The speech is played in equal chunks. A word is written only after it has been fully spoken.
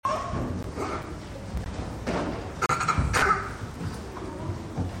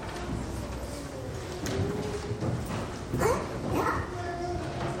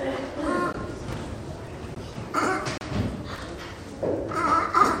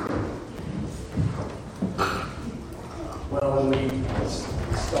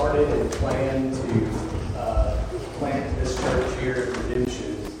plan to plant this church here at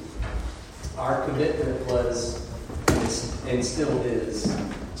Redemption, our commitment was, and still is,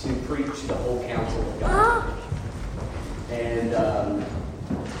 to preach the whole counsel of God. And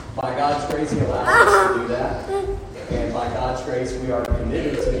by God's grace, He allowed us to do that. And by God's grace, we are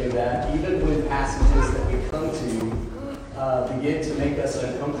committed to do that, even when passages that we come to begin to make us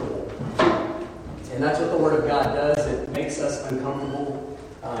uncomfortable. And that's what the Word of God does. It makes us uncomfortable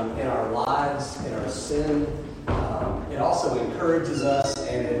in our lives, in our sin. It also encourages us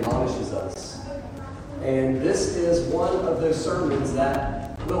and admonishes us. And this is one of those sermons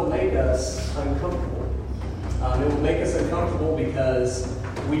that will make us uncomfortable. It will make us uncomfortable because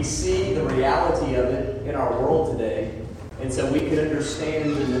we see the reality of it in our world today. And so we can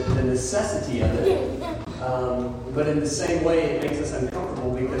understand the necessity of it. But in the same way, it makes us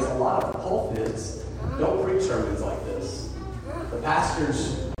uncomfortable because a lot of pulpits don't preach sermons like this. The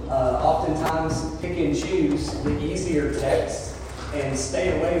pastors oftentimes pick and choose the easier text and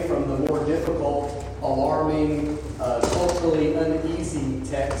stay away from the more difficult, alarming, culturally uneasy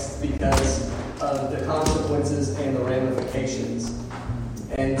text because of the consequences and the ramifications.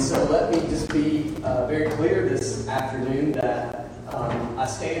 And so let me just be very clear this afternoon that I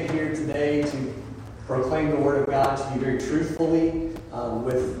stand here today to proclaim the Word of God to you very truthfully,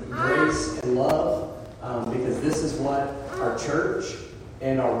 with grace and love, because this is what our church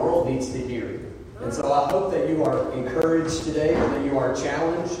and our world needs to hear. And so I hope that you are encouraged today, that you are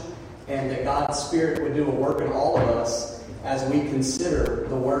challenged, and that God's Spirit would do a work in all of us as we consider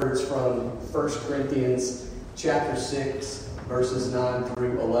the words from 1 Corinthians chapter 6, verses 9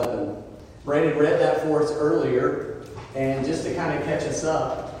 through 11. Brandon read that for us earlier, and just to kind of catch us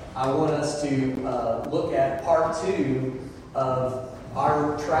up, I want us to look at part 2 of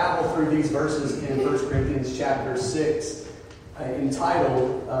our travel through these verses in 1 Corinthians chapter 6,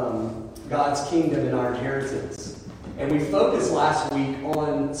 entitled God's Kingdom and Our Inheritance. And we focused last week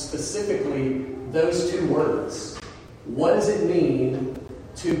on specifically those two words. What does it mean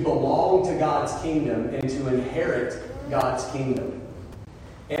to belong to God's kingdom and to inherit God's kingdom?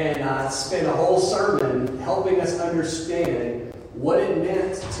 And I spent a whole sermon helping us understand what it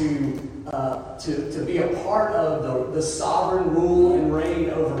meant to be a part of the sovereign rule and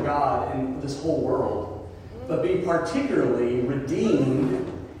reign over God in this whole world, but be particularly redeemed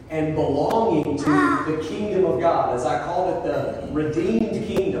and belonging to the kingdom of God, as I called it, the redeemed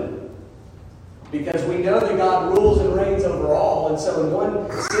kingdom. Because we know that God rules and reigns over all, and so in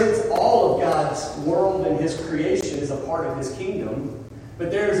one sense, all of God's world and His creation is a part of His kingdom. But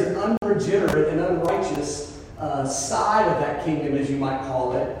there is an unregenerate and unrighteous side of that kingdom, as you might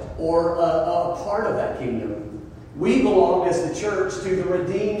call it, or a part of that kingdom. We belong as the church to the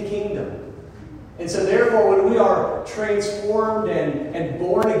redeemed kingdom. And so therefore, when we are transformed and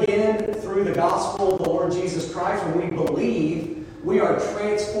born again through the gospel of the Lord Jesus Christ, when we believe, we are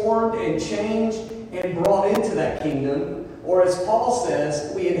transformed and changed and brought into that kingdom. Or as Paul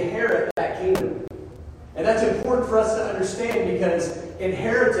says, we inherit that kingdom. And that's important for us to understand because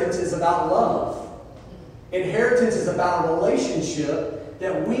inheritance is about love. Inheritance is about a relationship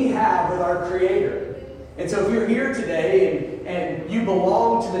that we have with our Creator. And so if you're here today and you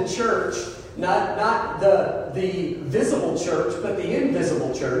belong to the church, not the visible church, but the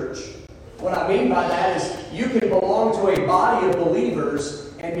invisible church, what I mean by that is you can belong to a body of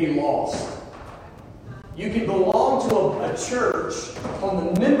believers and be lost. You can belong to a church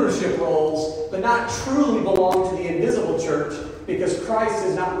on the membership rolls, but not truly belong to the invisible church because Christ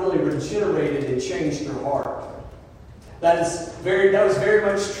has not really regenerated and changed your heart. That was very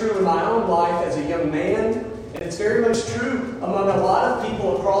much true in my own life as a young man, and it's very much true among a lot of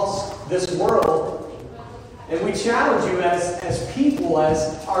people across this world. And we challenge you as people,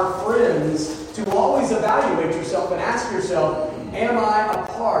 as our friends, to always evaluate yourself and ask yourself, am I a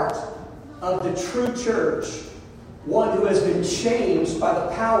part of the true church, one who has been changed by the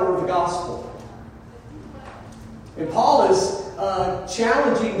power of the gospel? And Paul is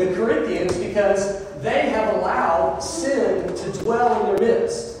challenging the Corinthians because they have allowed sin to dwell in their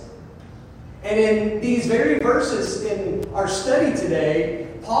midst. And in these very verses in our study today,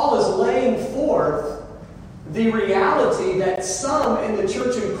 Paul is laying forth the reality that some in the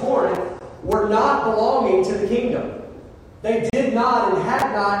church in Corinth were not belonging to the kingdom. They did not and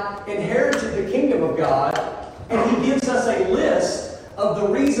had not inherited the kingdom of God. And he gives us a list of the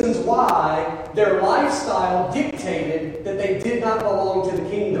reasons why their lifestyle dictated that they did not belong to the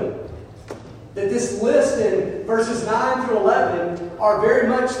kingdom. That this list in verses 9 through 11 are very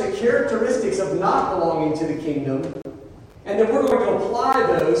much the characteristics of not belonging to the kingdom. And that we're going to apply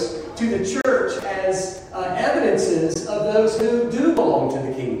those to the church as evidences of those who do belong to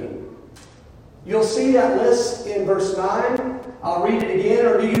the kingdom. You'll see that list in verse 9. I'll read it again.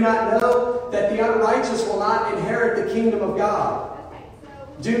 Or do you not know that the unrighteous will not inherit the kingdom of God?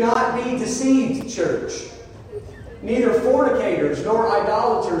 Do not be deceived, church. Neither fornicators, nor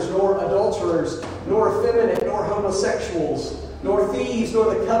idolaters, nor adulterers, nor effeminate, nor homosexuals, nor thieves,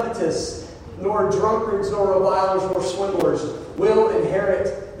 nor the covetous, nor drunkards, nor revilers, nor swindlers will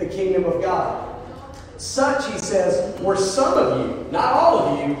inherit the kingdom of God. Such, he says, were some of you, not all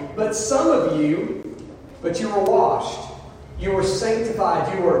of you, but some of you, but you were washed, you were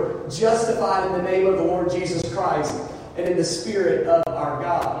sanctified, you were justified in the name of the Lord Jesus Christ and in the Spirit of our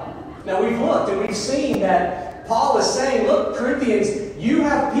God. Now we've looked and we've seen that Paul is saying, look, Corinthians, you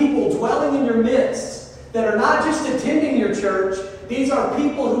have people dwelling in your midst that are not just attending your church. These are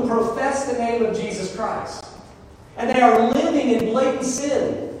people who profess the name of Jesus Christ. And they are living in blatant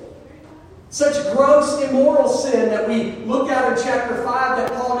sin. Such gross immoral sin that we look at in chapter 5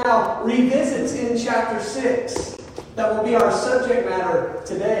 that Paul now revisits in chapter 6. That will be our subject matter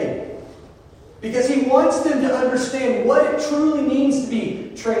today. Because he wants them to understand what it truly means to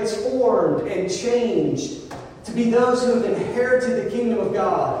be transformed and changed. To be those who have inherited the kingdom of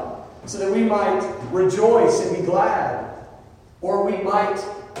God. So that we might rejoice and be glad. Or we might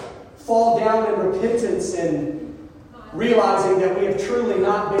fall down in repentance and realizing that we have truly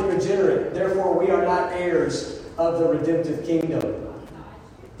not been regenerate. Therefore, we are not heirs of the redemptive kingdom.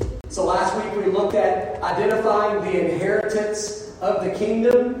 So last week we looked at identifying the inheritance of the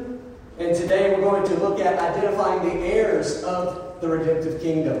kingdom. And today we're going to look at identifying the heirs of the redemptive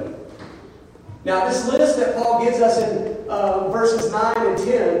kingdom. Now this list that Paul gives us in verses 9 and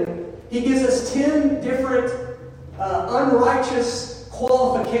 10, he gives us 10 different unrighteous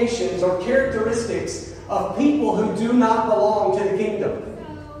qualifications or characteristics of people who do not belong to the kingdom.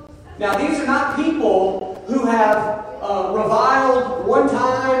 Now, these are not people who have reviled one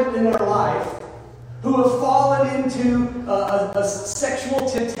time in their life, who have fallen into a sexual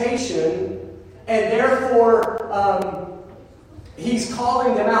temptation, and therefore he's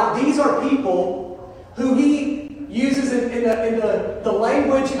calling them out. These are people who he uses in the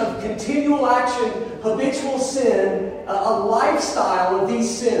language of continual action, habitual sin, a lifestyle of these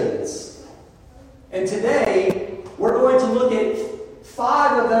sins. And today, we're going to look at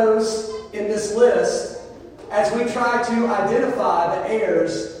 5 of those in this list as we try to identify the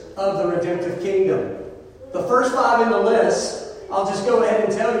heirs of the redemptive kingdom. The first 5 in the list, I'll just go ahead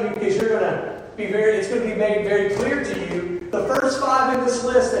and tell you because it's going to be made very clear to you. The first 5 in this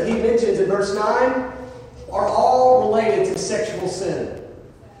list that he mentions in verse 9 are all related to sexual sin.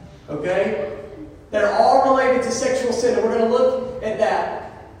 Okay? They're all related to sexual sin, and we're going to look at that.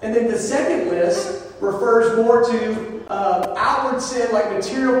 And then the second list refers more to outward sin like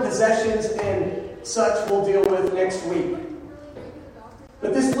material possessions and such we'll deal with next week.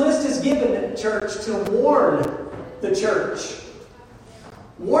 But this list is given, church, to warn the church.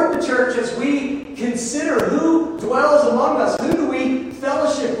 Warn the church as we consider who dwells among us. Who do we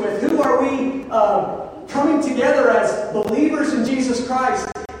fellowship with? Who are we coming together as believers in Jesus Christ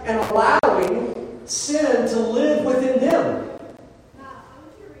and allowing sin to live within them?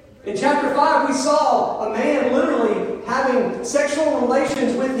 In chapter 5, we saw a man literally having sexual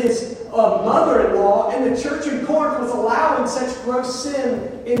relations with his mother-in-law, and the church in Corinth was allowing such gross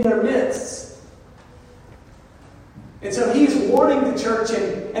sin in their midst. And so he's warning the church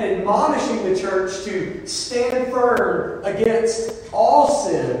and admonishing the church to stand firm against all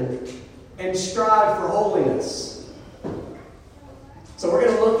sin and strive for holiness. So we're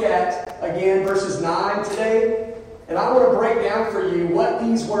going to look at, again, verses 9 today. And I want to break down for you what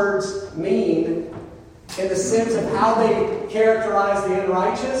these words mean in the sense of how they characterize the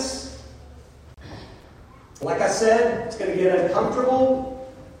unrighteous. Like I said, it's going to get uncomfortable,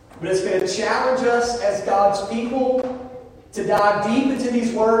 but it's going to challenge us as God's people to dive deep into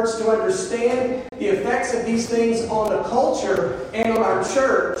these words, to understand the effects of these things on the culture and on our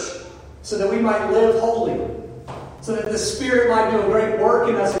church so that we might live holy, so that the Spirit might do a great work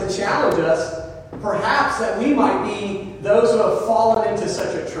in us and challenge us. Perhaps that we might be those who have fallen into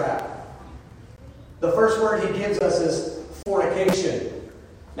such a trap. The first word he gives us is fornication.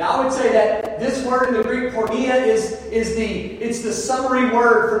 Now I would say that this word in the Greek porneia is the summary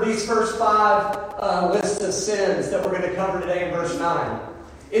word for these first 5 lists of sins that we're going to cover today in verse 9.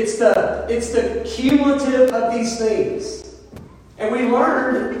 It's the cumulative of these things. And we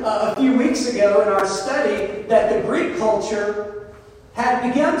learned a few weeks ago in our study that the Greek culture had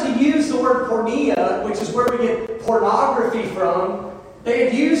begun to use the word porneia, which is where we get pornography from. They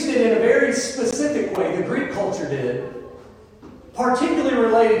had used it in a very specific way, the Greek culture did, particularly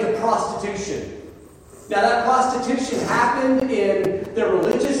related to prostitution. Now that prostitution happened in their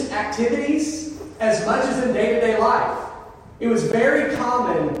religious activities. as much as in day-to-day life. It was very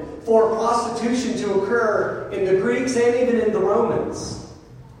common for prostitution to occur in the Greeks and even in the Romans.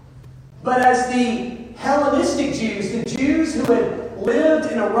 But as the Hellenistic Jews, the Jews who had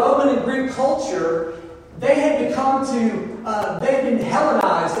lived in a Roman and Greek culture, they had they had been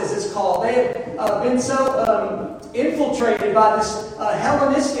Hellenized, as it's called. They had been so infiltrated by this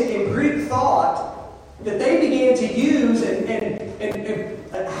Hellenistic and Greek thought that they began to use and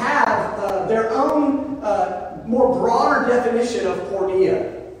have their own more broader definition of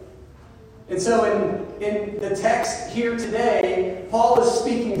porneia. And so in the text here today, Paul is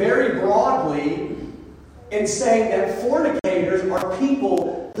speaking very broadly and saying that fornicators are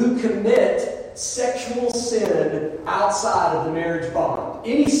people who commit sexual sin outside of the marriage bond.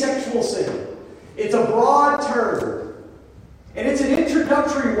 Any sexual sin. It's a broad term. And it's an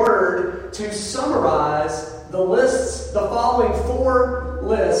introductory word to summarize the following 4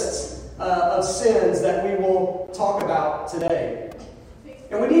 lists of sins that we will talk about today.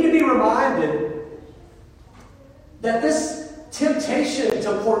 And we need to be reminded that this temptation to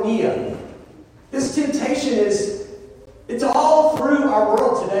porneia, this temptation it's all through our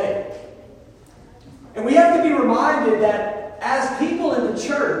world today. And we have to be reminded that as people in the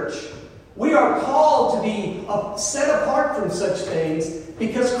church, we are called to be set apart from such things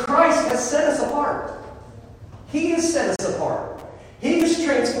because Christ has set us apart. He has set us apart. He has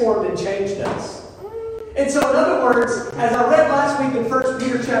transformed and changed us. And so, in other words, as I read last week in 1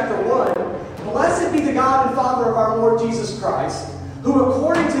 Peter chapter 1, blessed be the God and Father of our Lord Jesus Christ, who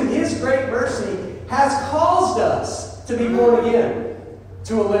according to His great mercy has caused us to be born again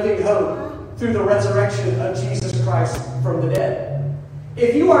to a living hope through the resurrection of Jesus Christ from the dead.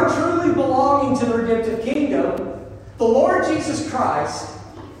 If you are truly belonging to the redemptive kingdom, the Lord Jesus Christ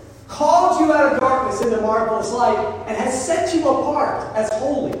called you out of darkness into marvelous light and has set you apart as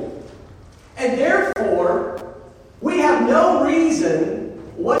holy. And therefore, we have no reason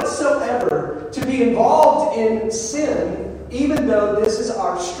whatsoever to be involved in sin, even though this is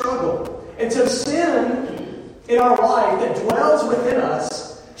our struggle. And so sin in our life that dwells within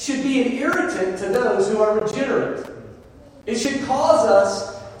us should be an irritant to those who are regenerate. It should cause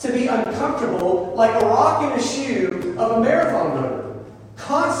us to be uncomfortable like a rock in a shoe of a marathon runner.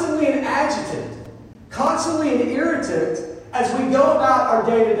 Constantly an adjutant, constantly an irritant as we go about our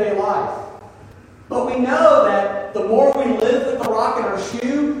day-to-day life. But we know that the more we live with the rock in our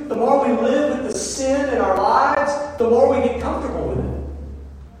shoe, the more we live with the sin in our lives, the more we get comfortable with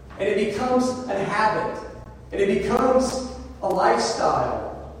it. And it becomes a habit. And it becomes a lifestyle.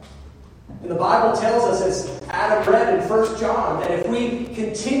 And the Bible tells us, as Adam read in 1 John, that if we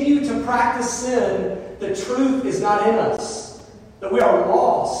continue to practice sin, the truth is not in us. That we are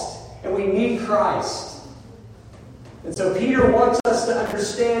lost and we need Christ. And so Peter wants us to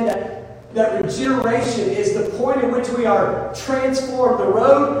understand that regeneration is the point in which we are transformed. The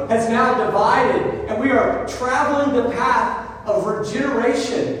road has now divided, and we are traveling the path of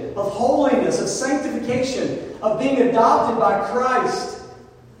regeneration, of holiness, of sanctification, of being adopted by Christ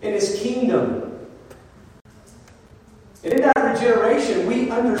in His kingdom. And in that regeneration, we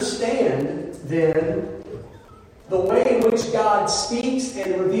understand then the way in which God speaks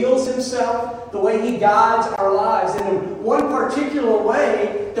and reveals Himself, the way He guides our lives. And in one particular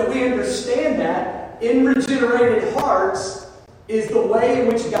way that we understand that in regenerated hearts is the way in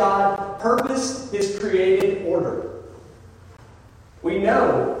which God purposed His created order. We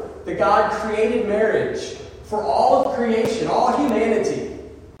know that God created marriage for all of creation, all humanity.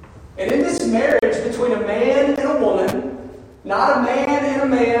 And in this marriage between a man and a woman, not a man and a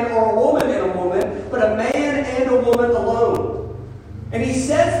man or a woman and a woman, but a man and a woman alone. And He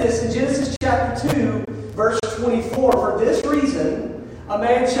says this in Genesis chapter 2, verse 24. For this reason, a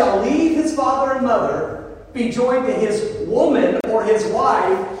man shall leave his father and mother, be joined to his woman or his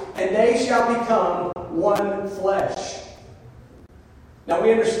wife, and they shall become one flesh. Now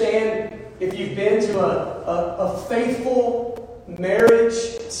we understand, if you've been to a faithful marriage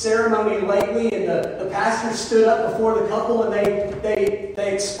ceremony lately, and the pastor stood up before the couple and they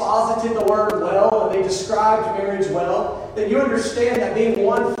exposited the word well, and they described marriage well, then you understand that being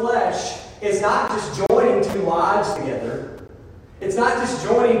one flesh is not just joining 2 lives together. It's not just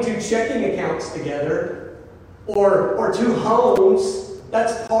joining 2 checking accounts together or 2 homes.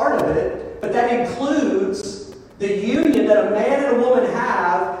 That's part of it, but that includes the union that a man and a woman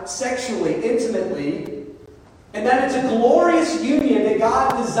have sexually, intimately. And that it's a glorious union that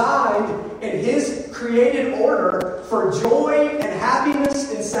God designed in His created order for joy and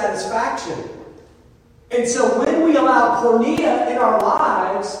happiness and satisfaction. And so when we allow porneia in our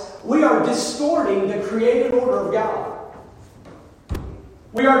lives, we are distorting the created order of God.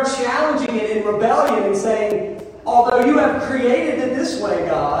 We are challenging it in rebellion and saying, although you have created it this way,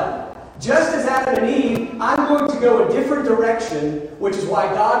 God, just as Adam and Eve, I'm going to go a different direction, which is why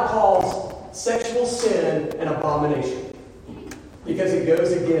God calls sexual sin an abomination. Because it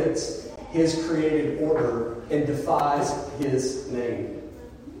goes against His created order and defies His name.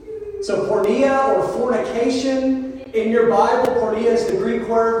 So porneia or fornication, in your Bible, porneia is the Greek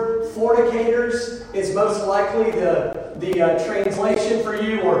word. Fornicators is most likely the translation for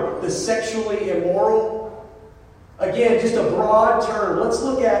you, or the sexually immoral. Again, just a broad term. Let's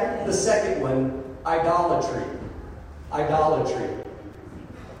look at the second one, idolatry. Idolatry.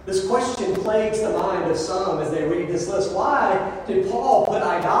 This question plagues the mind of some as they read this list. Why did Paul put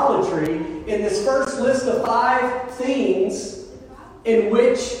idolatry in this first list of 5 things in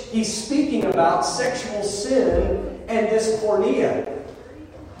which he's speaking about sexual sin and this porneia?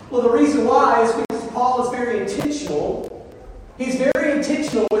 Well, the reason why is because Paul is very intentional. He's very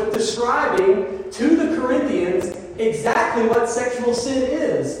intentional with describing to the Corinthians exactly what sexual sin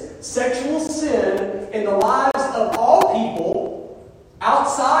is. Sexual sin in the lives of all people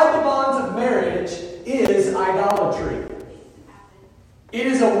outside the bonds of marriage is idolatry. It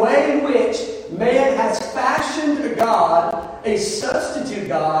is a way in which man has fashioned a God, a substitute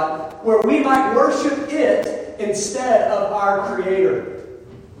God, where we might worship it instead of our Creator.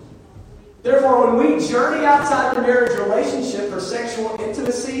 Therefore, when we journey outside the marriage relationship for sexual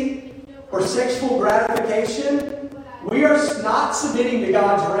intimacy or sexual gratification, we are not submitting to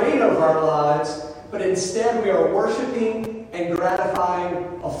God's reign over our lives, but instead we are worshiping and gratifying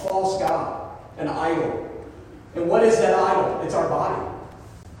a false god, an idol. And what is that idol? It's our body.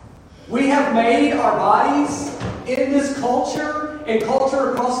 We have made our bodies in this culture and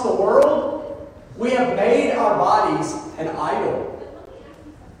culture across the world. We have made our bodies an idol.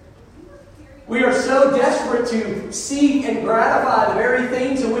 We are so desperate to seek and gratify the very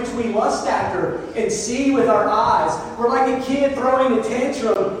things in which we lust after and see with our eyes. We're like a kid throwing a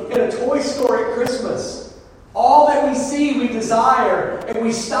tantrum in a toy store at Christmas. All that we see, we desire, and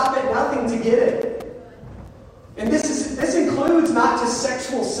we stop at nothing to get it. And this includes not just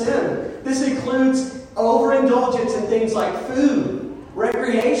sexual sin. This includes overindulgence in things like food,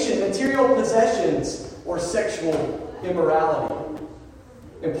 recreation, material possessions, or sexual immorality.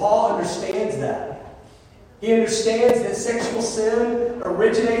 And Paul understands that. He understands that sexual sin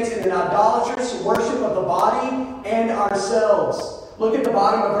originates in an idolatrous worship of the body and ourselves. Look at the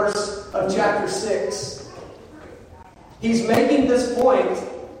bottom of verse of chapter 6. He's making this point,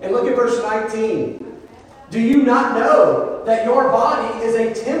 and look at verse 19. Do you not know that your body is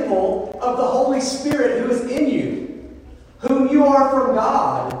a temple of the Holy Spirit who is in you, whom you are from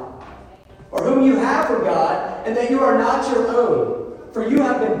God, or whom you have from God, and that you are not your own? For you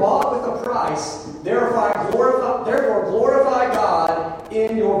have been bought with a price, therefore glorify God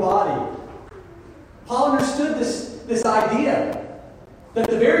in your body. Paul understood this idea that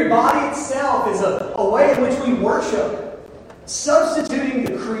the very body itself is a way in which we worship, substituting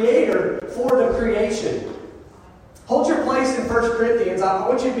the Creator for the creation. Hold your place in 1 Corinthians. I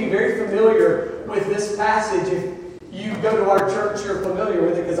want you to be very familiar with this passage. If you go to our church, you're familiar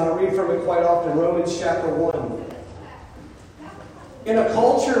with it because I read from it quite often. Romans chapter 1. In a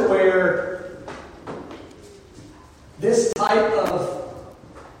culture where this type of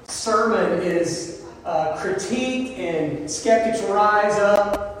sermon is critiqued and skeptics rise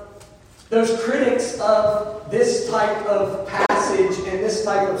up, those critics of this type of passage and this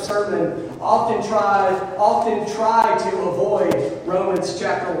type of sermon often try to avoid Romans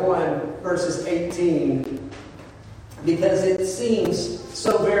chapter 1, verses 18, because it seems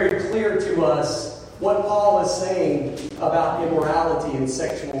so very clear to us what Paul is saying about immorality and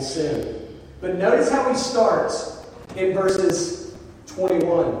sexual sin. But notice how he starts in verses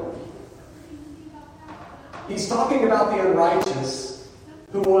 21. He's talking about the unrighteous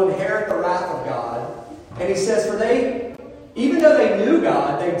who will inherit the wrath of God. And he says, even though they knew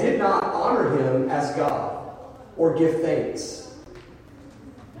God, they did not honor Him as God or give thanks.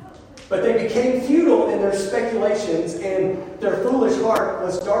 But they became futile in their speculations, and their foolish heart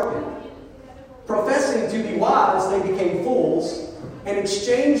was darkened. Professing to be wise, they became fools and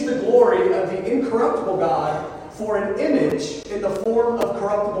exchanged the glory of the incorruptible God for an image in the form of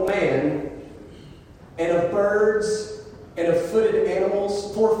corruptible man and of birds and of four-footed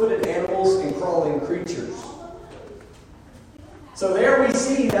animals and crawling creatures. So there we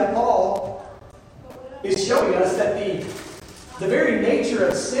see that Paul is showing us that the very nature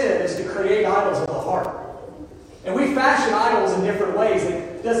of sin is to create idols of the heart. And we fashion idols in different ways.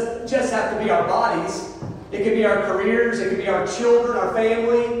 It doesn't just have to be our bodies. It could be our careers. It could be our children, our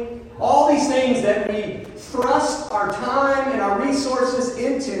family. All these things that we thrust our time and our resources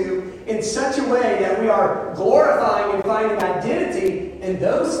into in such a way that we are glorifying and finding identity in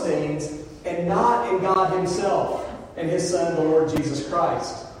those things and not in God Himself and His Son, the Lord Jesus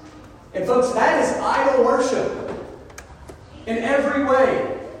Christ. And folks, that is idol worship in every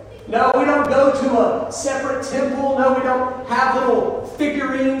way. No, we don't go to a separate temple. No, we don't have little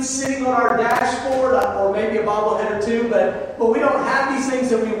figurines sitting on our dashboard, or maybe a bobblehead or two, but we don't have these things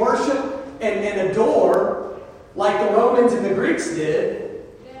that we worship and adore like the Romans and the Greeks did.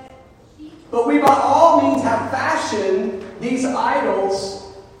 But we by all means have fashioned these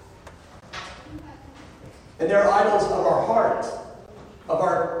idols, and they're idols of our heart, of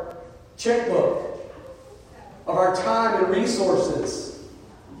our checkbook, of our time and resources.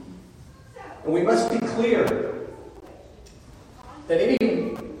 And we must be clear that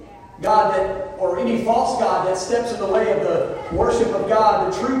any God or any false God that steps in the way of the worship of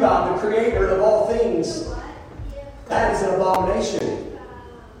God, the true God, the creator of all things, that is an abomination.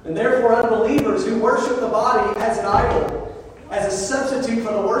 And therefore, unbelievers who worship the body as an idol, as a substitute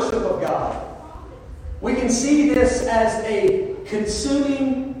for the worship of God, we can see this as a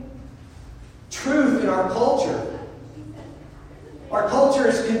consuming truth in our culture. Our culture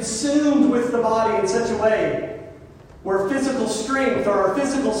is consumed with the body in such a way where physical strength or our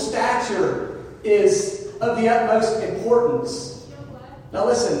physical stature is of the utmost importance. Now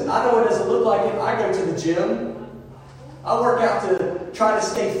listen, I know it doesn't look like it. I go to the gym. I work out to try to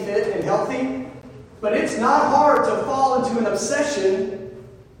stay fit and healthy. But it's not hard to fall into an obsession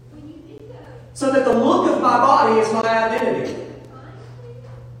so that the look of my body is my identity.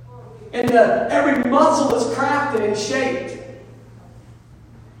 And every muscle is crafted and shaped.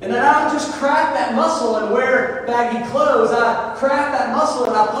 And then I don't just craft that muscle and wear baggy clothes. I craft that muscle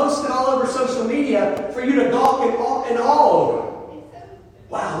and I post it all over social media for you to gawk and all over.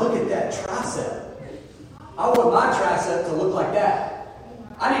 Wow, look at that tricep. I want my tricep to look like that.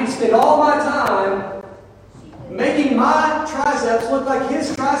 I need to spend all my time making my triceps look like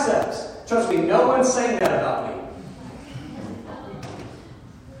his triceps. Trust me, no one's saying that about me.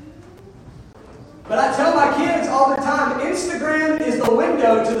 But I tell my kids all the time, Instagram is the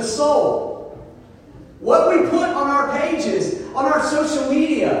window to the soul. What we put on our pages, on our social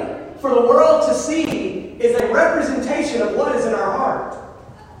media, for the world to see is a representation of what is in our heart.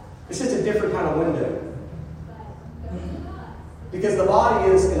 It's just a different kind of window. Because the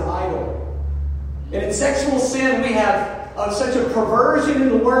body is an idol. And in sexual sin, we have such a perversion in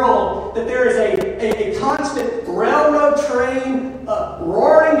the world that there is a constant railroad train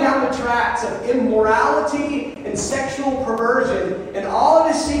roaring down the tracks of immorality and sexual perversion. And all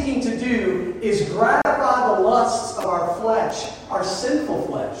it is seeking to do is gratify the lusts of our flesh, our sinful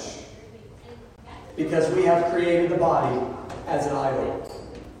flesh. Because we have created the body as an idol.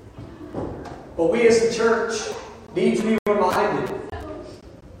 But we as the church need to be reminded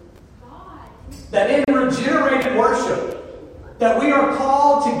that in regenerated worship, that we are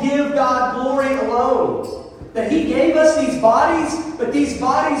called to give God glory alone. That He gave us these bodies, but these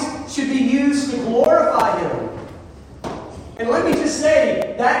bodies should be used to glorify Him. And let me just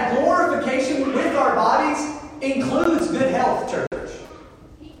say, that glorification with our bodies includes good health, church.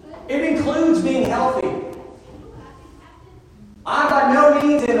 It includes being healthy. I by no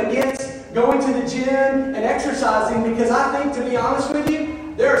means am against going to the gym and exercising, because I think, to be honest with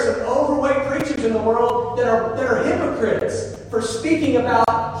you, there are some overweight preachers in the world that are hypocrites for speaking about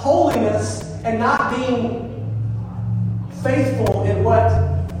holiness and not being faithful in what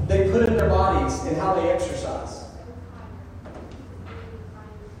they put in their bodies and how they exercise.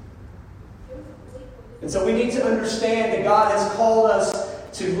 And so we need to understand that God has called us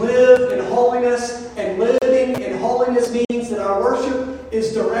to live in holiness, and living in holiness means that our worship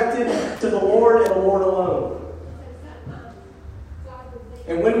is directed to the Lord and the Lord alone.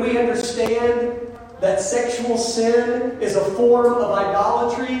 And when we understand that sexual sin is a form of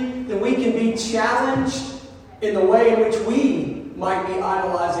idolatry, then we can be challenged in the way in which we might be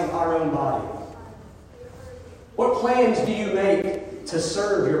idolizing our own body. What plans do you make to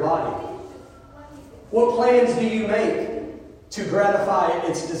serve your body? What plans do you make to gratify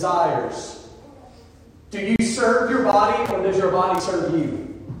its desires? Do you serve your body, or does your body serve you?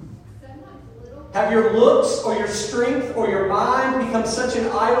 Have your looks or your strength or your mind become such an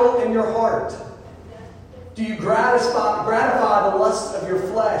idol in your heart? Do you gratify the lust of your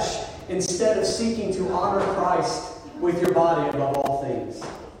flesh instead of seeking to honor Christ with your body above all things?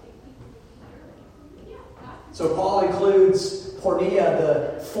 So Paul includes porneia,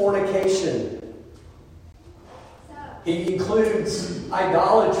 the fornication. He includes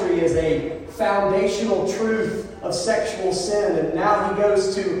idolatry as a foundational truth of sexual sin. And now he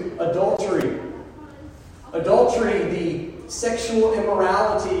goes to adultery. Adultery, the sexual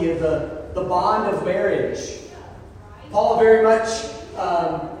immorality of the bond of marriage. Paul very much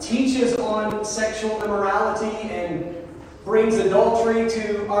teaches on sexual immorality and brings adultery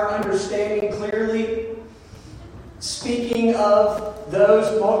to our understanding clearly. Speaking of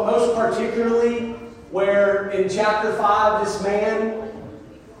those, most particularly, where in chapter 5 this man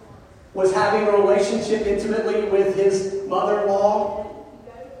was having a relationship intimately with his mother-in-law,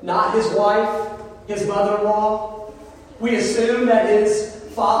 not his wife, his mother-in-law. We assume that his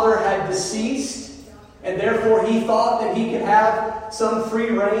father had deceased, and therefore he thought that he could have some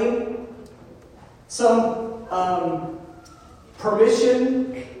free reign, some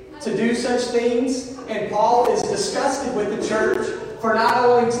permission to do such things. And Paul is disgusted with the church for not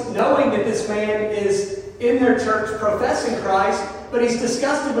only knowing that this man is in their church professing Christ, but he's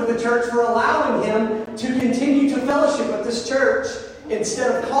disgusted with the church for allowing him to continue to fellowship with this church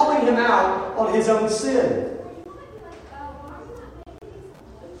instead of calling him out on his own sin.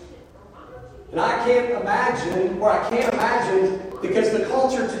 And I can't imagine, because the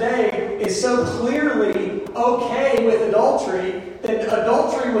culture today is so clearly okay with adultery, that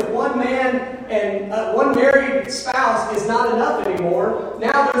adultery with one man and one married spouse is not enough anymore.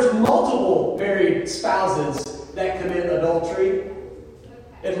 Now there's multiple married spouses that commit adultery.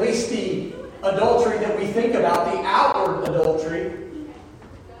 At least the adultery that we think about, the outward adultery.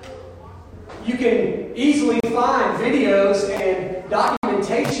 You can easily find videos and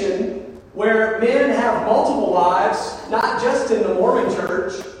documentation where men have multiple wives, not just in the Mormon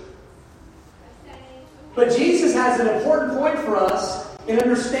church. But Jesus has an important point for us in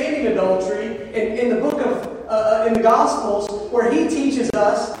understanding adultery in the book of, in the Gospels, where he teaches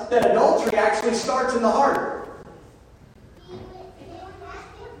us that adultery actually starts in the heart.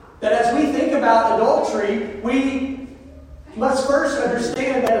 That as we think about adultery, we must first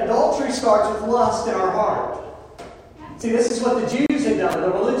understand that adultery starts with lust in our heart. See, this is what the Jews had done,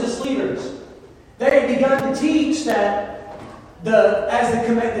 the religious leaders. They had begun to teach that, as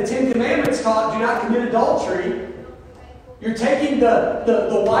the Ten Commandments taught, do not commit adultery. You're taking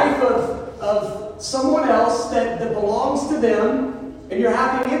the wife of someone else that belongs to them, and you're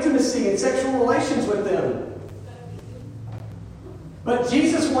having intimacy and sexual relations with them. But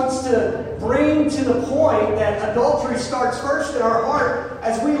Jesus wants to bring to the point that adultery starts first in our heart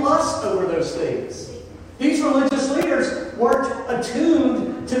as we lust over those things. These religious leaders weren't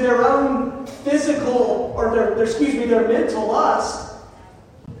attuned to their own physical or their mental lust,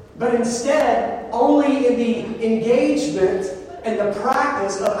 but instead only in the engagement and the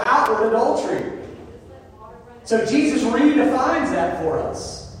practice of outward adultery. So Jesus redefines that for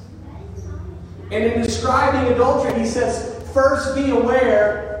us. And in describing adultery, he says, first be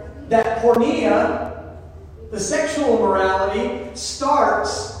aware that porneia, the sexual immorality,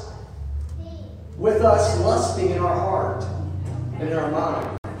 starts with us lusting in our heart and in our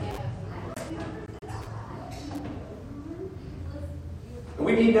mind. And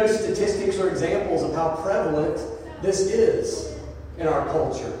we need no statistics or examples of how prevalent this is in our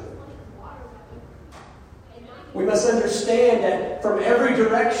culture. We must understand that from every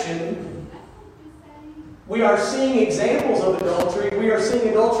direction, we are seeing examples of adultery. We are seeing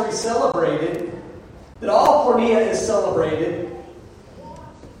adultery celebrated. That all porneia is celebrated.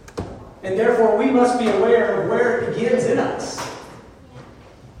 And therefore, we must be aware of where it begins in us.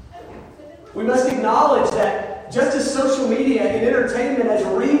 We must acknowledge that just as social media and entertainment has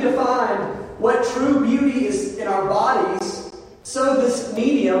redefined what true beauty is in our bodies, so this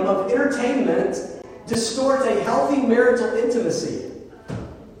medium of entertainment distorts a healthy marital intimacy.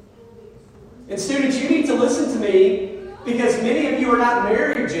 And students, you need to listen to me, because many of you are not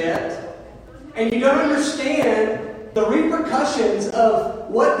married yet, and you don't understand the repercussions of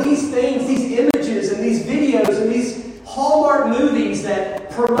what these things, these images and these videos and these Hallmark movies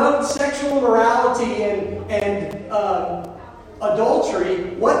that promote sexual immorality and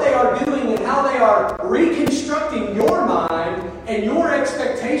adultery, what they are doing and how they are reconstructing your mind and your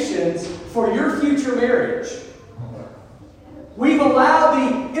expectations for your future marriage. We've allowed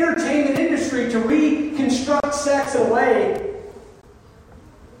the entertainment industry to reconstruct sex in a way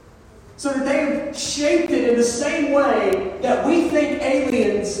so that they've shaped it in the same way that we think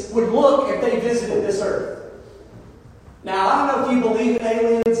aliens would look if they visited this earth. Now, I don't know if you believe in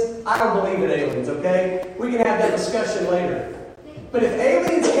aliens. I don't believe in aliens, okay? We can have that discussion later. But if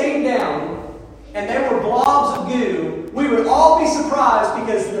aliens came down and they were blobs of goo, we would all be surprised,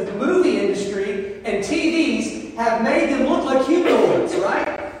 because the movie industry and TVs have made them look like humanoids,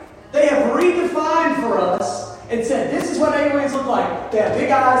 right? They have redefined for us and said, this is what aliens look like. They have big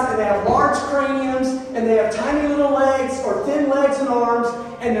eyes, and they have large craniums, and they have tiny little legs, or thin legs and arms,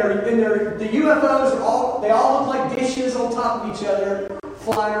 and the UFOs they all look like dishes on top of each other,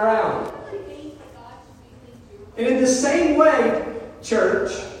 flying around. And in the same way,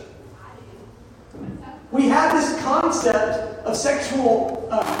 church, we have this concept of sexual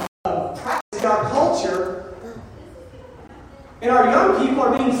practice in our culture, and our young people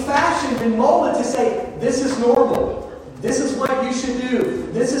are being fashioned and molded to say, this is normal. This is what you should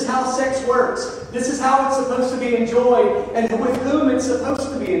do. This is how sex works. This is how it's supposed to be enjoyed, and with whom it's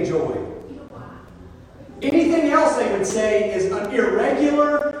supposed to be enjoyed. Anything else, they would say, is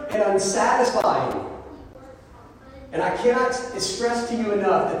irregular and unsatisfying. And I cannot stress to you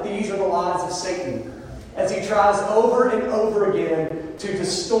enough that these are the lies of Satan as he tries over and over again to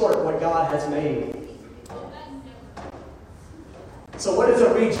distort what God has made. So what is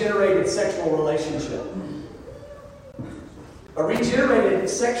a regenerated sexual relationship? A regenerated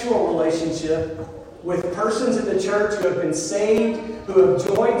sexual relationship with persons in the church who have been saved, who have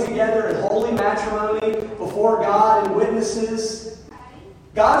joined together in holy matrimony before God and witnesses.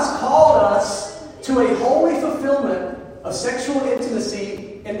 God's called us to a holy fulfillment of sexual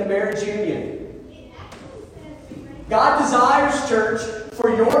intimacy in the marriage union. God desires, church,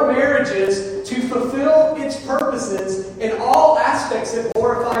 for your marriages to fulfill its purposes in all aspects that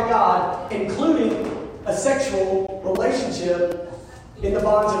glorify God, including a sexual relationship in the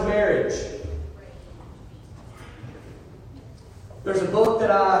bonds of marriage. There's a book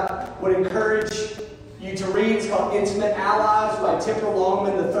that I would encourage you to read. It's called Intimate Allies by Tipper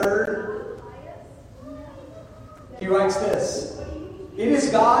Longman III. He writes this: it is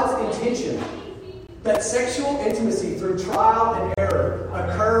God's intention that sexual intimacy through trial and error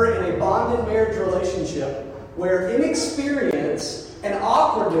occur in a bonded marriage relationship where inexperience and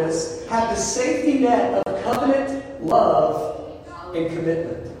awkwardness have the safety net of covenant, love, and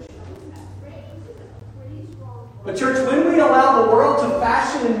commitment. But church, when we allow the world to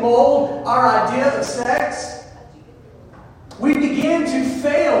fashion and mold our idea of sex, we begin to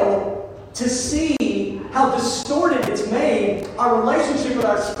fail to see how distorted it's made our relationship with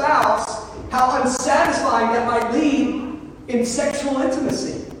our spouse, how unsatisfying that might lead in sexual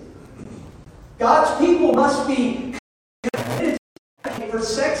intimacy. God's people must be committed for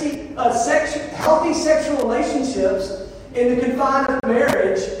healthy sexual relationships in the confines of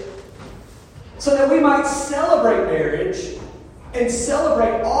marriage, so that we might celebrate marriage and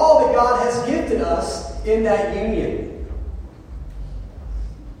celebrate all that God has gifted us in that union.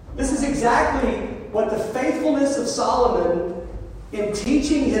 This is exactly what the faithfulness of Solomon in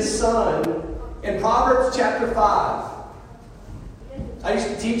teaching his son in Proverbs chapter 5. I used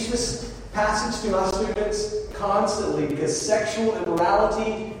to teach this passage to my students constantly because sexual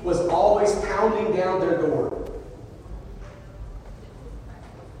immorality was always pounding down their door.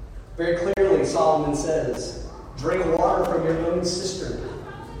 Very clearly, Solomon says, drink water from your own cistern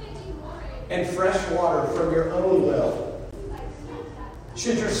and fresh water from your own well.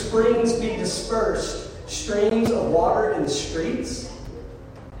 Should your springs be dispersed, streams of water in the streets?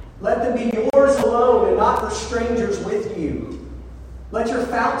 Let them be yours alone and not for strangers with you. Let your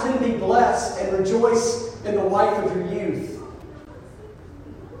fountain be blessed and rejoice in the wife of your youth.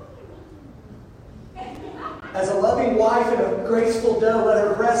 As a loving wife and a graceful doe, let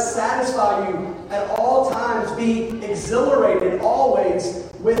her breast satisfy you at all times. Be exhilarated always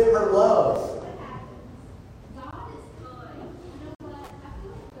with her love.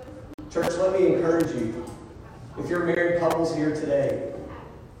 Church, let me encourage you. If you're married couples here today,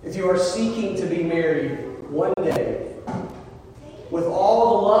 if you are seeking to be married one day, with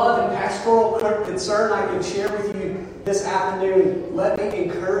all the love and pastoral concern I can share with you this afternoon, let me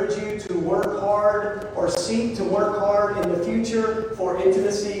encourage you to work hard or seek to work hard in the future for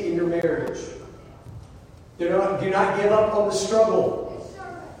intimacy in your marriage. Do not give up on the struggle.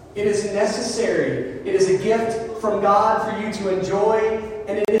 It is necessary. It is a gift from God for you to enjoy,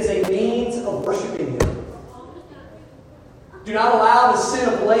 and it is a means of worshiping Him. Do not allow the sin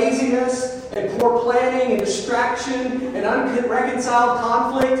of laziness and poor planning and distraction and unreconciled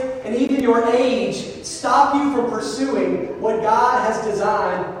conflict and even your age stop you from pursuing what God has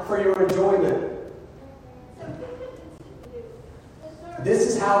designed for your enjoyment. This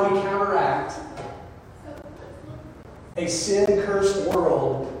is how we counteract a sin-cursed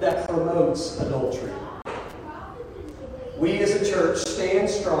world that promotes adultery. We as a church stand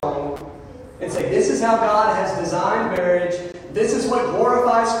strong and say, this is how God has designed marriage. This is what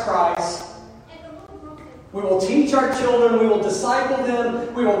glorifies Christ. We will teach our children. We will disciple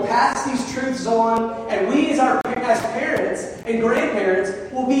them. We will pass these truths on. And we as parents and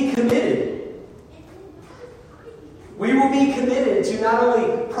grandparents will be committed. be committed to not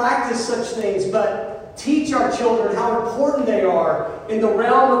only practice such things, but teach our children how important they are in the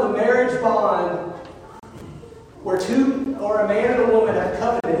realm of the marriage bond where two or a man and a woman have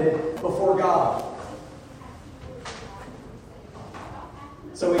covenanted before God.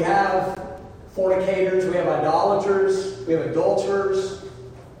 So we have fornicators, we have idolaters, we have adulterers.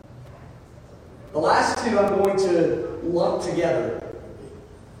 The last two I'm going to lump together.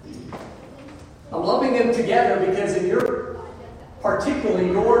 I'm lumping them together because particularly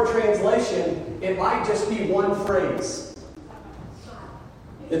your translation, it might just be one phrase.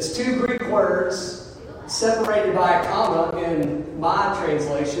 It's two Greek words separated by a comma in my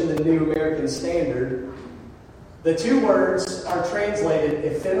translation, the New American Standard. The two words are translated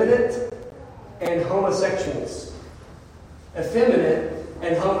effeminate and homosexuals. Effeminate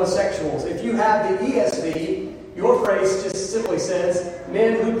and homosexuals. If you have the ESV, your phrase just simply says,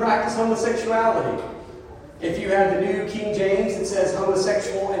 men who practice homosexuality. If you have the New King James, it says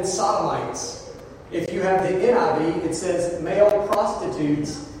homosexual and sodomites. If you have the NIV, it says male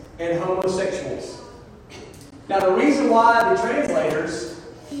prostitutes and homosexuals. Now the reason why the translators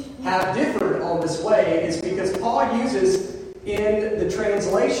have differed on this way is because Paul uses in the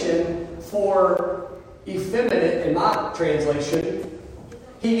translation for effeminate, in my translation,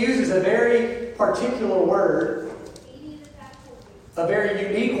 he uses a very particular word, a very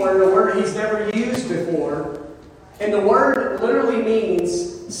unique word, a word he's never used before. And the word literally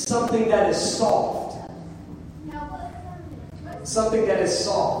means something that is soft. Something that is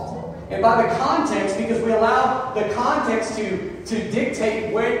soft. And by the context, because we allow the context to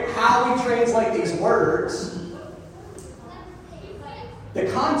dictate how we translate these words,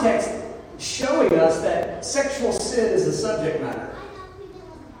 the context showing us that sexual sin is the subject matter.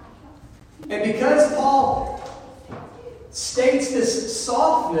 And because Paul states this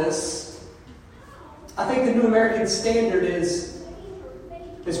softness, I think the New American Standard is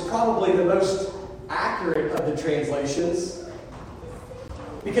probably the most accurate of the translations,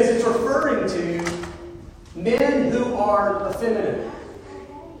 because it's referring to men who are effeminate.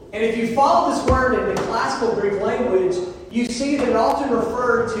 And if you follow this word in the classical Greek language, you see that it often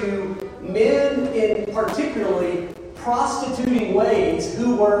referred to men in particularly prostituting ways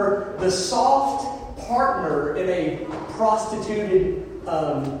who were the soft partner in a prostituted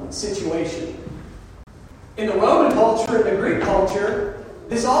situation. In the Roman culture, in the Greek culture,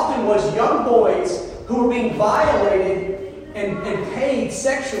 this often was young boys who were being violated and paid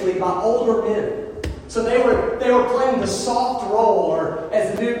sexually by older men. So they were playing the soft role, or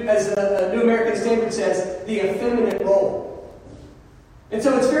as the New American Standard says, the effeminate role. And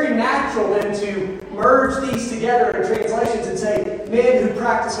so it's very natural then to merge these together in translations and say men who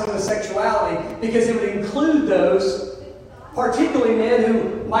practice homosexuality, because it would include those, particularly men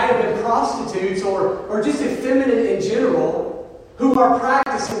who might have been prostitutes or just effeminate in general, who are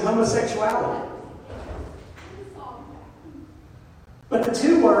practicing homosexuality. But the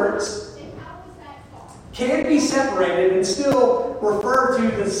two words can be separated and still refer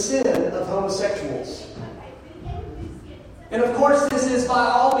to the sin of homosexuals. And of course, this is by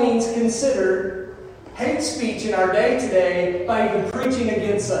all means considered hate speech in our day today by even preaching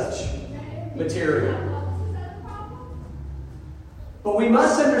against such material. But we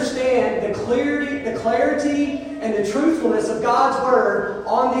must understand the clarity and the truthfulness of God's Word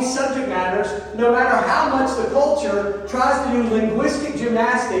on these subject matters, no matter how much the culture tries to do linguistic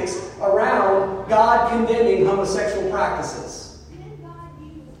gymnastics around God condemning homosexual practices.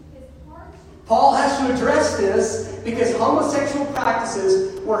 Paul has to address this because homosexual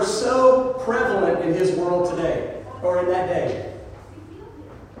practices were so prevalent in his world today, or in that day.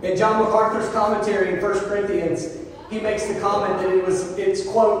 In John MacArthur's commentary in 1 Corinthians, he makes the comment that it's,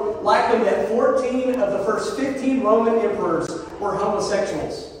 quote, likely that 14 of the first 15 Roman emperors were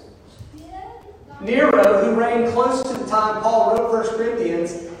homosexuals. Nero, who reigned close to the time Paul wrote 1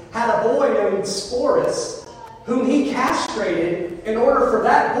 Corinthians, had a boy named Sporus, whom he castrated in order for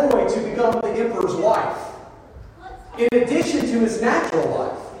that boy to become the emperor's wife, in addition to his natural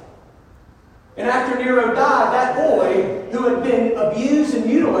wife. And after Nero died, that boy, who had been abused and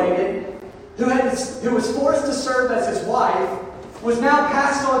mutilated, who was forced to serve as his wife, was now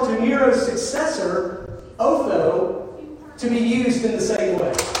passed on to Nero's successor, Otho, to be used in the same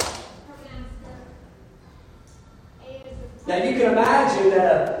way. Now you can imagine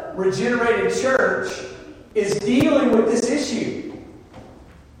that a regenerated church is dealing with this issue.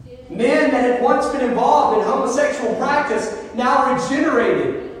 Men that had once been involved in homosexual practice, now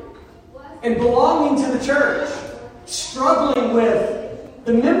regenerated and belonging to the church, struggling with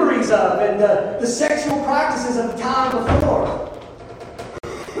the memories of and the sexual practices of the time before.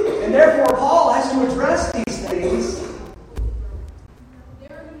 And therefore, Paul has to address these things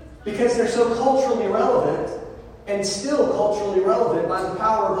because they're so culturally relevant and still culturally relevant by the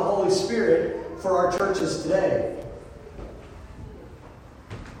power of the Holy Spirit for our churches today.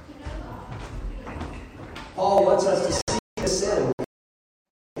 Paul wants us to see this sin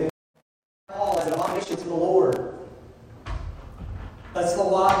as an abomination to the Lord. That's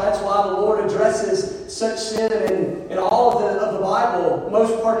why the Lord addresses such sin in all of the Bible,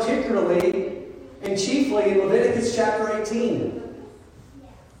 most particularly and chiefly in Leviticus chapter 18,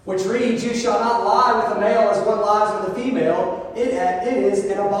 which reads, "You shall not lie with a male as one lies with a female. It is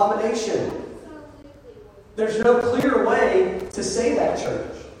an abomination." There's no clear way to say that,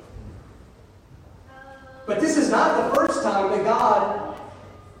 church. But this is not the first time that God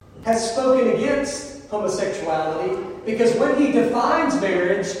has spoken against homosexuality, because when He defines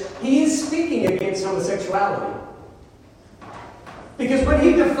marriage, He is speaking against homosexuality. Because when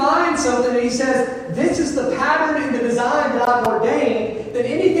He defines something and He says, this is the pattern and the design that I've ordained, then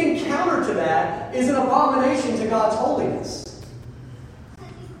anything counter to that is an abomination to God's holiness.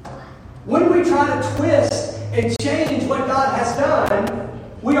 When we try to twist and change what God has done,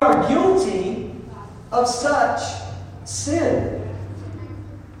 we are guilty of such sin.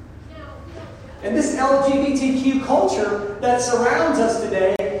 And this LGBTQ culture that surrounds us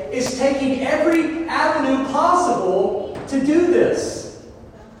today is taking every avenue possible to do this.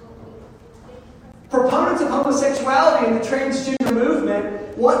 Proponents of homosexuality and the transgender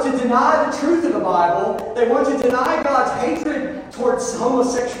movement want to deny the truth of the Bible. They want to deny God's hatred towards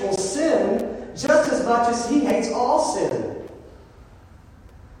homosexual sin just as much as He hates all sin.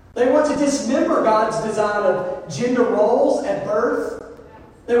 They want to dismember God's design of gender roles at birth.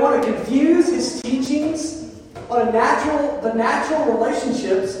 They want to confuse His teachings on the natural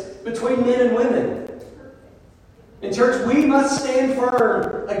relationships between men and women. In church, we must stand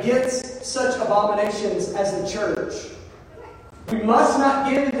firm against such abominations as the church. We must not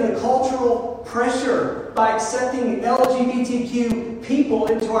give into the cultural pressure by accepting LGBTQ people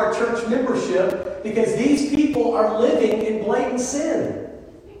into our church membership, because these people are living in blatant sin.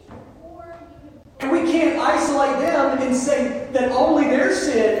 And we can't isolate them and say that only their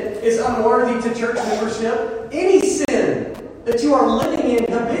sin is unworthy to church membership. Any sin that you are living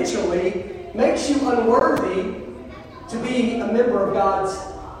in habitually makes you unworthy to be a member of God's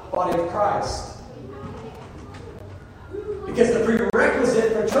body of Christ. Because the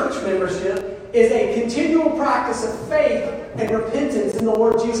prerequisite for church membership is a continual practice of faith and repentance in the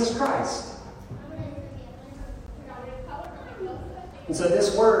Lord Jesus Christ. And so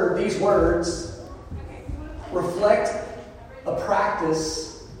these words reflect a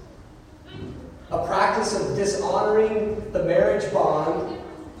practice of dishonoring the marriage bond,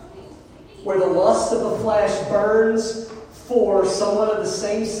 where the lust of the flesh burns for someone of the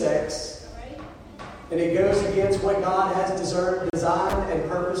same sex, and it goes against what God has designed and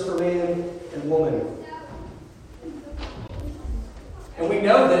purposed for man and woman. And we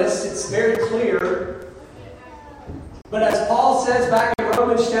know this, it's very clear. But as Paul says back in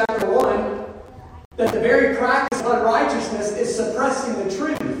Romans chapter 1, that the very practice of unrighteousness is suppressing the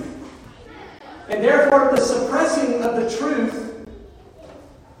truth. And therefore, the suppressing of the truth,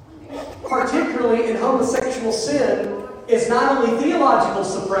 particularly in homosexual sin, is not only theological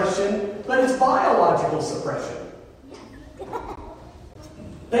suppression, but it's biological suppression.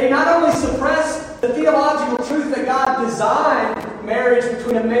 They not only suppress the theological truth that God designed marriage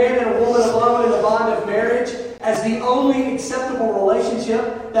between a man and a woman alone in the bond of marriage as the only acceptable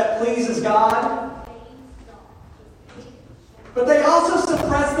relationship that pleases God, but they also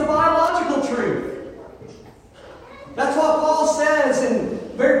suppress the biological truth. That's why Paul says in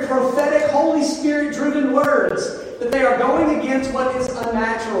very prophetic, Holy Spirit-driven words that they are going against what is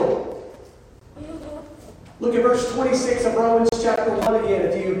unnatural. Look at verse 26 of Romans chapter 1 again,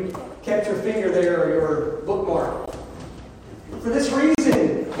 if you kept your finger there or your bookmark. For this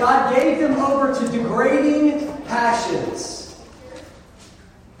reason, God gave them over to degrading passions.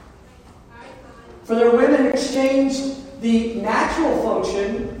 For their women exchanged the natural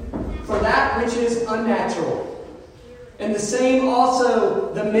function for that which is unnatural. And the same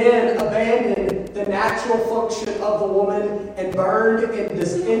also the men abandoned the natural function of the woman and burned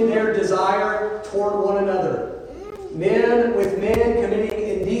in their desire toward one another. Men with men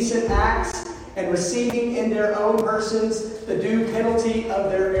committing indecent acts and receiving in their own persons the due penalty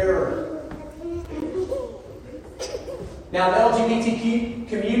of their error. Now, the LGBTQ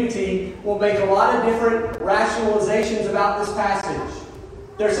community will make a lot of different rationalizations about this passage.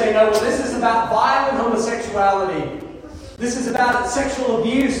 They're saying, oh, well, this is about violent homosexuality. This is about sexual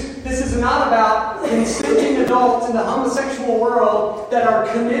abuse. This is not about consenting adults in the homosexual world that are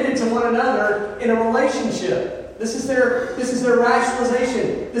committed to one another in a relationship. This is their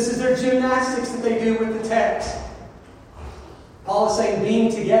rationalization. This is their gymnastics that they do with the text. Paul is saying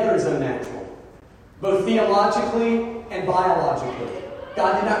being together is unnatural, both theologically and biologically.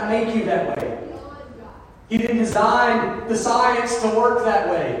 God did not make you that way. He didn't design the science to work that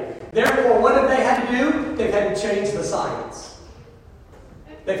way. Therefore, what have they had to do? They've had to change the science.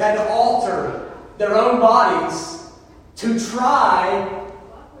 They've had to alter their own bodies to try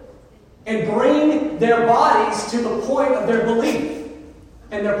and bring their bodies to the point of their belief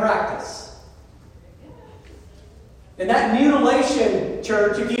and their practice. And that mutilation,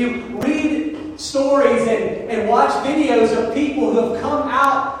 church, if you read stories and watch videos of people who have come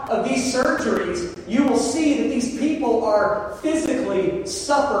out of these surgeries, you will see that these people are physically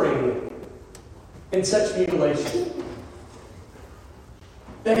suffering in such mutilation.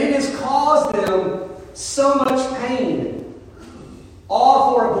 That it has caused them so much pain.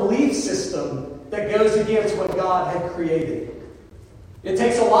 All for a belief system that goes against what God had created. It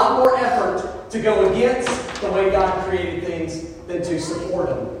takes a lot more effort to go against the way God created things than to support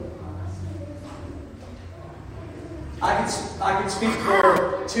them. I could speak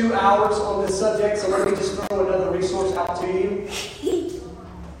for 2 hours on this subject, so let me just throw another resource out to you.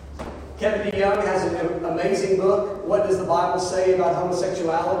 Kevin DeYoung has an amazing book, What Does the Bible Say About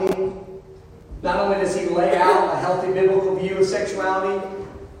Homosexuality? Not only does he lay out a healthy biblical view of sexuality,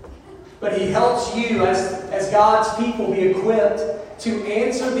 but he helps you as God's people be equipped to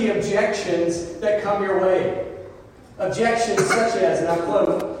answer the objections that come your way. Objections such as, and I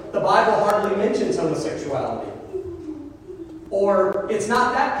quote, the Bible hardly mentions homosexuality. Or, it's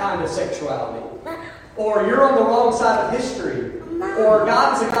not that kind of sexuality. Or, you're on the wrong side of history. Or,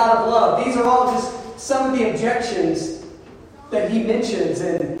 God is a God of love. These are all just some of the objections that he mentions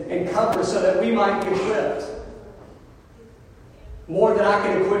and covers so that we might be equipped. More than I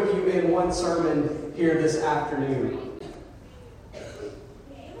can equip you in one sermon here this afternoon.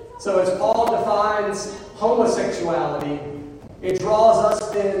 So as Paul defines homosexuality, it draws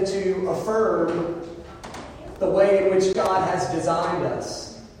us then to affirm the way in which God has designed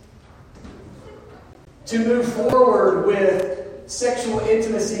us. To move forward with sexual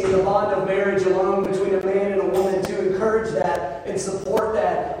intimacy in the bond of marriage alone between a man and a woman, to encourage that and support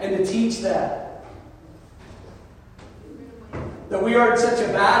that and to teach that. That we are in such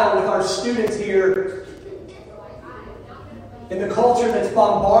a battle with our students here in the culture that's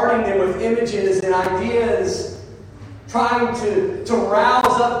bombarding them with images and ideas, trying to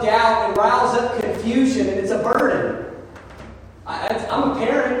rouse up doubt and rouse up confusion, and it's a burden. I'm a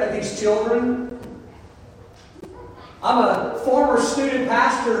parent of these children. I'm a former student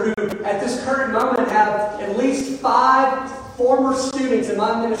pastor who, at this current moment, have at least 5 former students in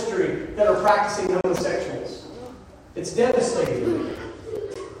my ministry that are practicing homosexuals. It's devastating.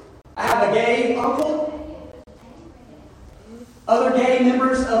 I have a gay uncle, other gay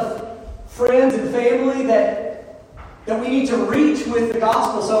members of friends and family that we need to reach with the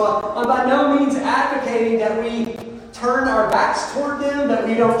gospel. So I'm by no means advocating that we turn our backs toward them, that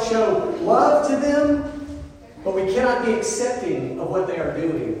we don't show love to them. But we cannot be accepting of what they are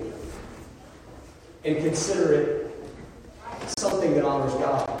doing and consider it something that honors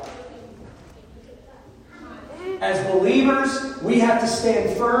God. As believers, we have to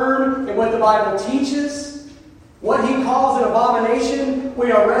stand firm in what the Bible teaches. What he calls an abomination,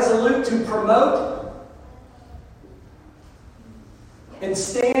 we are resolute to promote and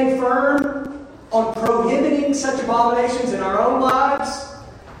stand firm on prohibiting such abominations in our own lives.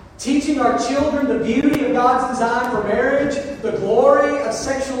 Teaching our children the beauty of God's design for marriage, the glory of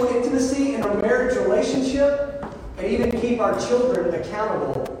sexual intimacy in our marriage relationship, and even keep our children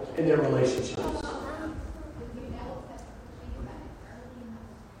accountable in their relationships.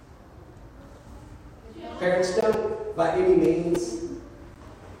 Parents, don't by any means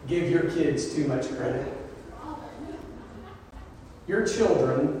give your kids too much credit. Your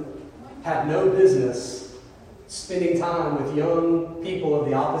children have no business spending time with young people of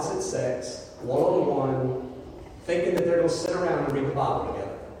the opposite sex, one-on-one, thinking that they're going to sit around and read the Bible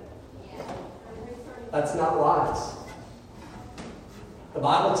together. That's not wise. The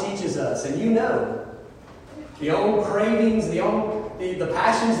Bible teaches us, and you know, the own cravings, the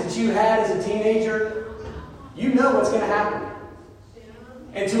passions that you had as a teenager, you know what's going to happen.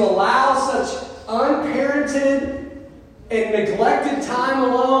 And to allow such unparented and neglected time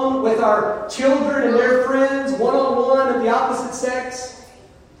alone with our children and their friends, one-on-one of the opposite sex,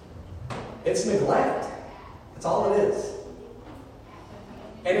 it's neglect. That's all it is.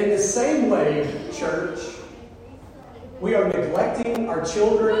 And in the same way, church, we are neglecting our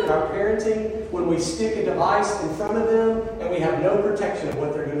children and our parenting when we stick a device in front of them and we have no protection of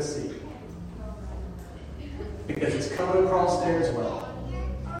what they're going to see. because it's coming across there as well.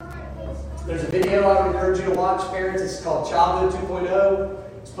 There's a video I would encourage you to watch, parents. It's called Childhood 2.0.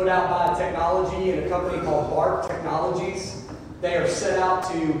 It's put out by technology and a company called BART Technologies. They are set out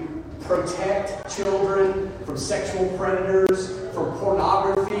to protect children from sexual predators, from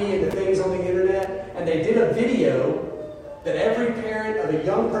pornography and the things on the internet. And they did a video that every parent of a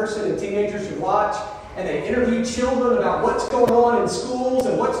young person and teenager should watch. And they interviewed children about what's going on in schools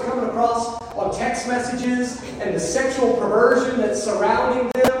and what's coming across on text messages and the sexual perversion that's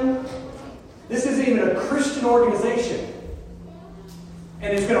surrounding them. This isn't even a Christian organization.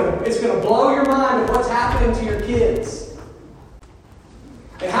 And it's going to blow your mind of what's happening to your kids.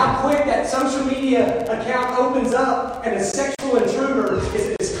 And how quick that social media account opens up and a sexual intruder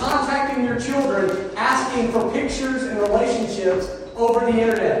is contacting your children, asking for pictures and relationships over the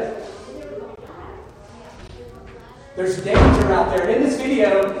internet. There's danger out there. And in this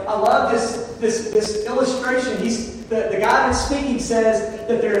video, I love this illustration. The guy that's speaking says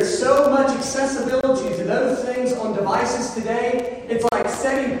that there is so much accessibility to those things on devices today, it's like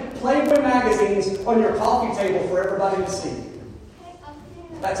setting Playboy magazines on your coffee table for everybody to see.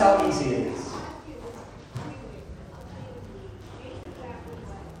 That's how easy it is.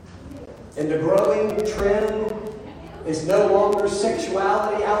 And the growing trend is no longer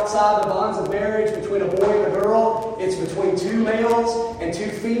sexuality outside the bonds of marriage between a boy and a girl. It's between two males and two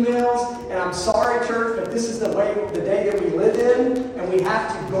females. And I'm sorry, church, but this is the day that we live in. And we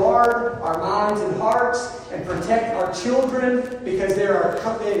have to guard our minds and hearts and protect our children because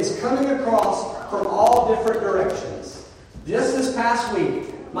it is coming across from all different directions. Just this past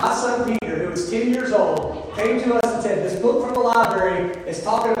week, my son Peter, who was 10 years old, came to us and said, this book from the library is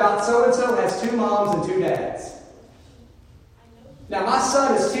talking about so-and-so has two moms and two dads. Now, my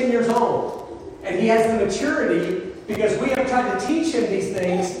son is 10 years old, and he has the maturity, because we have tried to teach him these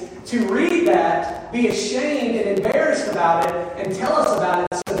things, to read that, be ashamed and embarrassed about it, and tell us about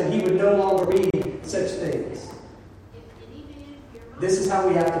it so that he would no longer read such things. This is how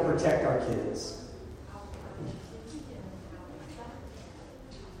we have to protect our kids.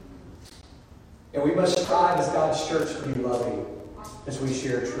 And we must strive as God's church to be loving as we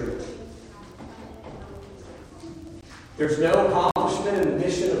share truth. There's no accomplishment in the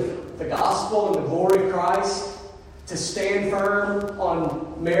mission of the gospel and the glory of Christ to stand firm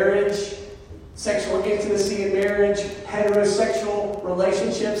on marriage, sexual intimacy in marriage, heterosexual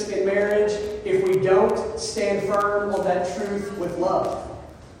relationships in marriage, if we don't stand firm on that truth with love.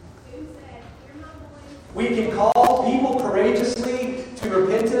 We can call people courageously to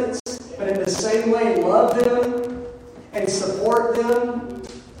repentance, but in the same way love them and support them,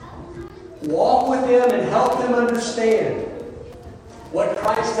 walk with them and help them understand what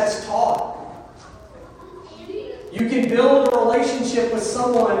Christ has taught. You can build a relationship with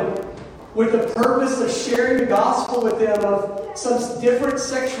someone with the purpose of sharing the gospel with them of some different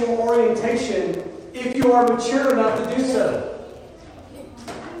sexual orientation if you are mature enough to do so.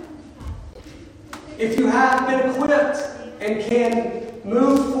 If you have been equipped and can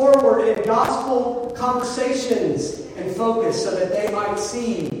move forward in gospel conversations and focus so that they might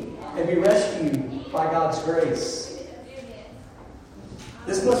see and be rescued by God's grace.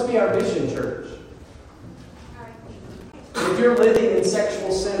 This must be our vision, church. If you're living in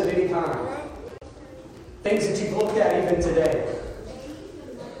sexual sin of any kind, things that you've looked at even today,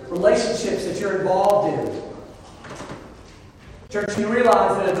 relationships that you're involved in, church, you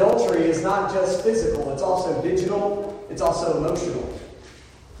realize that adultery is not just physical, it's also digital, it's also emotional.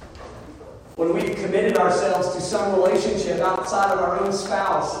 When we've committed ourselves to some relationship outside of our own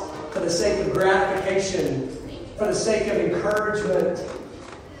spouse for the sake of gratification, for the sake of encouragement,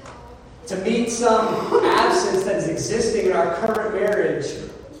 to meet some absence that is existing in our current marriage,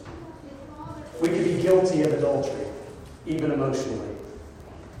 we could be guilty of adultery, even emotionally.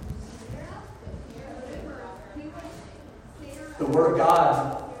 The Word of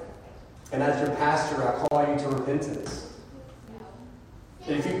God, and as your pastor, I call you to repentance.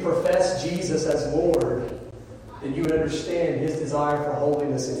 That if you profess Jesus as Lord, then you would understand His desire for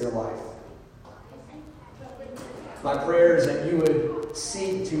holiness in your life. My prayer is that you would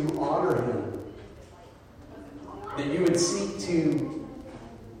seek to honor Him. That you would seek to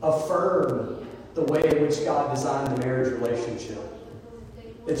affirm the way in which God designed the marriage relationship.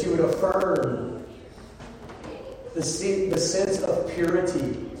 That you would affirm the sense of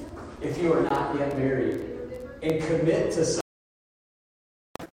purity if you are not yet married. And commit to something.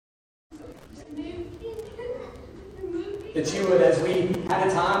 That you would, as we had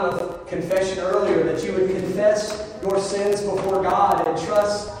a time of confession earlier, that you would confess your sins before God and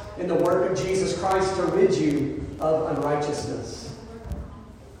trust in the work of Jesus Christ to rid you of unrighteousness.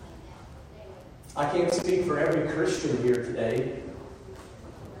 I can't speak for every Christian here today,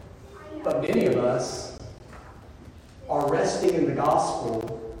 but many of us are resting in the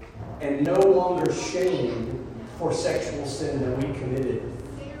gospel and no longer shamed for sexual sin that we committed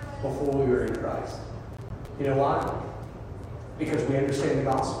before we were in Christ. You know why? Because we understand the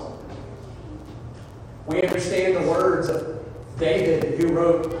gospel. We understand the words of David, who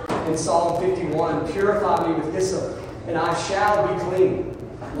wrote in Psalm 51, "Purify me with hyssop, and I shall be clean.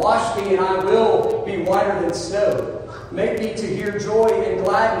 Wash me, and I will be whiter than snow. Make me to hear joy and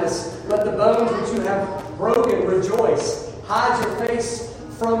gladness. Let the bones which you have broken rejoice. Hide your face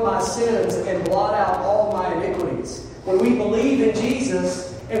from my sins and blot out all my iniquities." When we believe in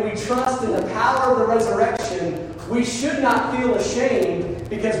Jesus and we trust in the power of the resurrection, we should not feel ashamed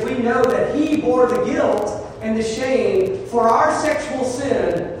because we know that He bore the guilt and the shame for our sexual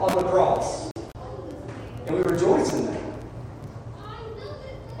sin on the cross. And we rejoice in that.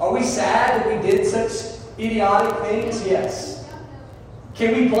 Are we sad that we did such idiotic things? Yes.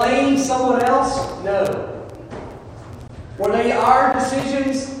 Can we blame someone else? No. Were they our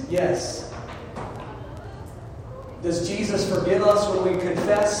decisions? Yes. Does Jesus forgive us when we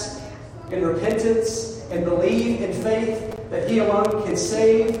confess in repentance and believe in faith that He alone can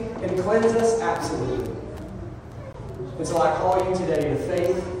save and cleanse us? Absolutely. And so I call you today to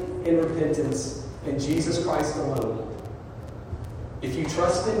faith and repentance in Jesus Christ alone. If you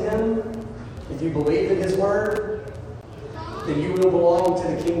trust in Him, if you believe in His Word, then you will belong to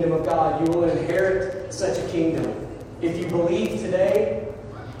the kingdom of God. You will inherit such a kingdom. If you believe today,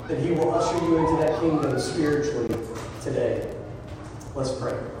 then He will usher you into that kingdom spiritually today. Let's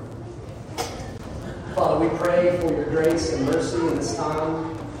pray. Father, we pray for your grace and mercy in this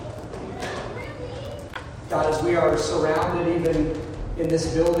time. God, as we are surrounded even in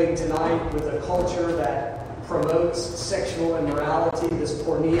this building tonight with a culture that promotes sexual immorality, this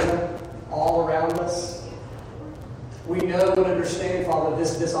pornea all around us, we know and understand, Father,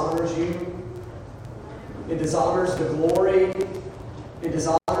 this dishonors you. It dishonors the glory. It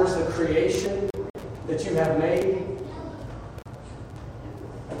dishonors the creation that you have made.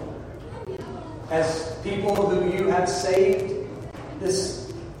 As people who you have saved,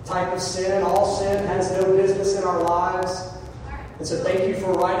 this type of sin, all sin, has no business in our lives. And so thank you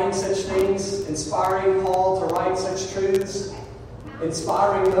for writing such things, inspiring Paul to write such truths,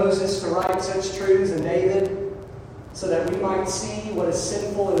 inspiring Moses to write such truths, and David, so that we might see what is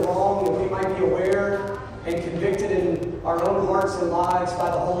sinful and wrong, and we might be aware and convicted in our own hearts and lives by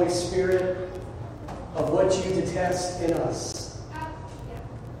the Holy Spirit of what you detest in us.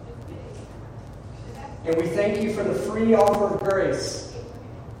 And we thank you for the free offer of grace,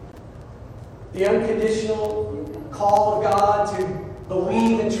 the unconditional call of God to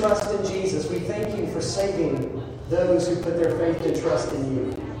believe and trust in Jesus. We thank you for saving those who put their faith and trust in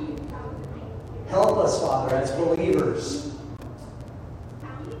you. Help us, Father, as believers,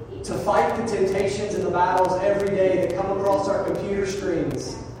 to fight the temptations and the battles every day that come across our computer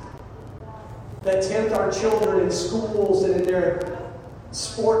screens, that tempt our children in schools and in their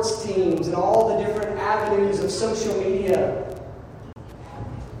sports teams and all the different avenues of social media,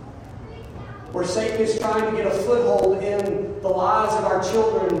 where Satan is trying to get a foothold in the lives of our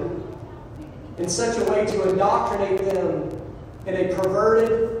children in such a way to indoctrinate them in a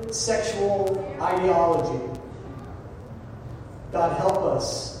perverted sexual ideology. God, help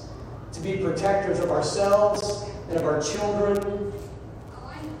us to be protectors of ourselves and of our children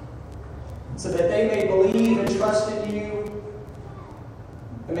so that they may believe and trust in you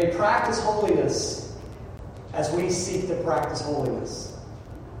and may practice holiness as we seek to practice holiness.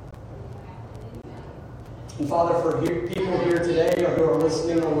 And Father, for people here today or who are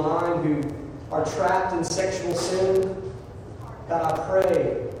listening online who are trapped in sexual sin, God, I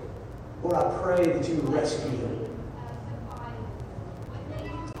pray, Lord, I pray that you would rescue them.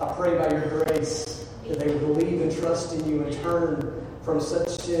 I pray by your grace that they would believe and trust in you and turn from such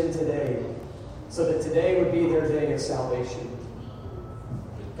sin today, so that today would be their day of salvation.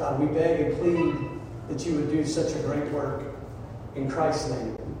 God, we beg and plead that you would do such a great work. In Christ's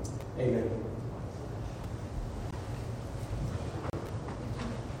name, amen.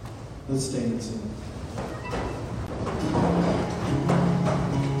 Let's stand and sing.